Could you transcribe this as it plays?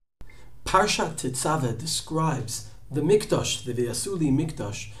Parshat Tetzaveh describes the Mikdash, the V'yasuli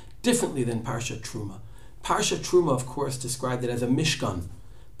Mikdash, differently than Parshat Truma. Parshat Truma, of course, described it as a Mishkan.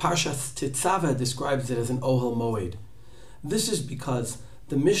 Parshat Tetzaveh describes it as an Ohel Moed. This is because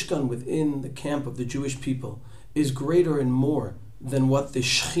the Mishkan within the camp of the Jewish people is greater and more than what the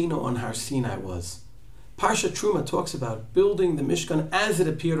Shechina on Har Sinai was. Parshat Truma talks about building the Mishkan as it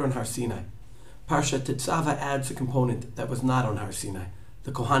appeared on Har Sinai. Parshat Tetzaveh adds a component that was not on Har Sinai,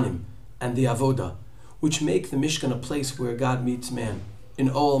 the Kohanim and the Avodah, which make the Mishkan a place where God meets man, in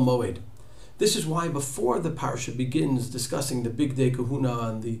Ohel Moed. This is why before the Parsha begins discussing the Bigdei Kehuna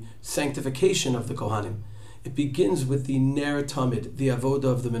and the sanctification of the Kohanim, it begins with the Ner Tamid, the Avodah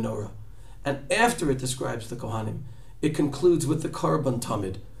of the menorah. And after it describes the Kohanim, it concludes with the Karban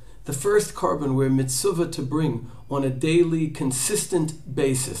Tamid, the first Karban we're mitzvah to bring on a daily, consistent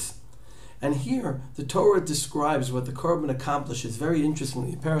basis. And here, the Torah describes what the Karban accomplishes very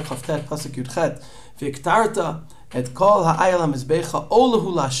interestingly. Perek Chavtet, Pasuk Yud Chet, V'iktarta et kol ha'ayel ha'mizbecha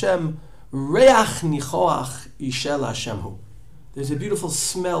olahu l'Hashem reach nichoach ishel Hashemhu. There's a beautiful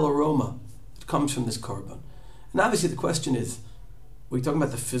smell, aroma that comes from this Karban. And obviously the question is, are we talking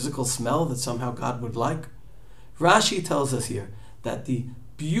about the physical smell that somehow God would like? Rashi tells us here that the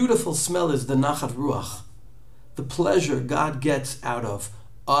beautiful smell is the Nachat Ruach, the pleasure God gets out of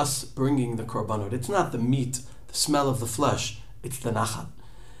us bringing the korbanot. It's not the meat, the smell of the flesh, it's the nachat.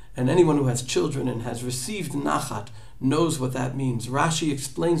 And anyone who has children and has received nachat knows what that means. Rashi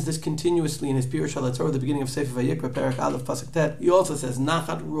explains this continuously in his Pirush HaTorah, the beginning of Sefer Vayikra, Perek Aleph, Pasuk Tet. He also says,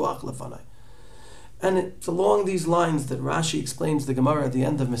 Nachat Ruach Lefanai. And it's along these lines that Rashi explains the Gemara at the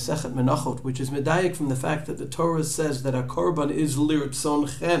end of Masechet Menachot, which is medayik from the fact that the Torah says that a korban is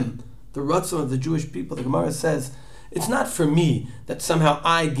lirtzonchem, the ratzon of the Jewish people. The Gemara says, it's not for me that somehow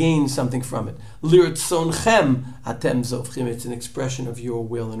I gain something from it. Lirtzonchem atem zovchim. It's an expression of your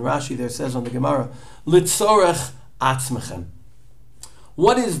will. And Rashi there says on the Gemara, litzorech atzmechem.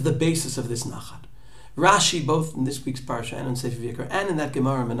 What is the basis of this nachat? Rashi, both in this week's parsha and in Sefer Vayikra and in that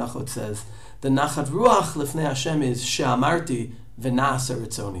Gemara Menachot, says the nachat ruach lefnei Hashem is she'amarti v'na'asa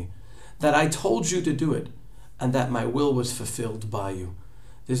ritzoni, that I told you to do it and that my will was fulfilled by you.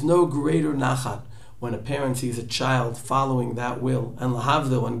 There's no greater nachat when a parent sees a child following that will, and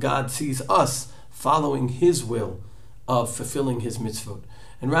lahavdil, when God sees us following His will of fulfilling His mitzvot.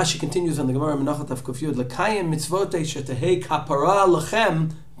 And Rashi continues on the Gemara Menachot Av Kuf Yud, L'kayim mitzvotei shetehei kapara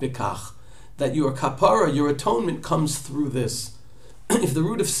lechem b'kach, that your kapara, your atonement, comes through this. If the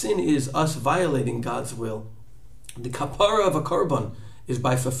root of sin is us violating God's will, the kapara of a korban is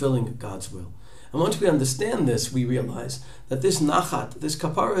by fulfilling God's will. And once we understand this, we realize that this nachat, this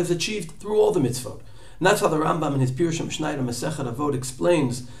kapara, is achieved through all the mitzvot. And that's how the Rambam in his Pirush HaMishnayot Masechet Avot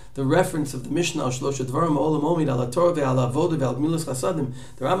explains the reference of the Mishnah Shlosha Dvarim Olam Omid Ala Torah Ve'ala Avodah Ve'al Gmilas Chasadim.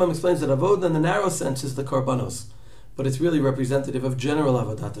 The Rambam explains that avodah in the narrow sense is the korbanos, but it's really representative of general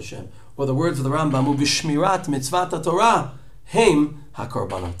avodat Hashem. Or the words of the Rambam, Ubishmirat Mitzvat Torah Heim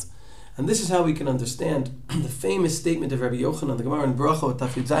HaKorbanot. And this is how we can understand the famous statement of Rabbi Yochanan, the Gemara in Brachot,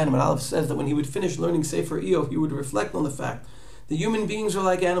 Tafid Zayin Amud Aleph, says that when he would finish learning Sefer Iyov, he would reflect on the fact that human beings are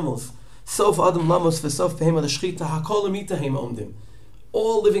like animals. Sof Adam Lamos v'sof Behema L'Shchita Hakol Amita Heim Omdim.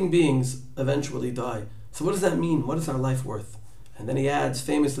 All living beings eventually die. So what does that mean? What is our life worth? And then he adds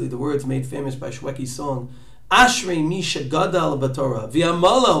famously the words made famous by Shweki's song, Ashrei mi shegadal b'Torah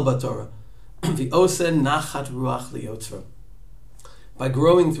v'yamal b'Torah v'oseh nachat ruach liyotzra. By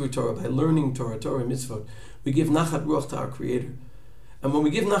growing through Torah, by learning Torah, Torah and mitzvot, we give nachat ruach to our Creator. And when we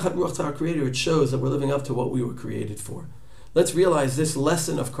give nachat ruach to our Creator, it shows that we're living up to what we were created for. Let's realize this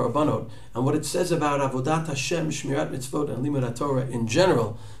lesson of Karbanot and what it says about Avodat Hashem, Shmirat Mitzvot, and Limud Torah in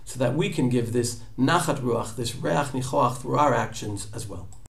general, so that we can give this nachat ruach, this reach nichoach, through our actions as well.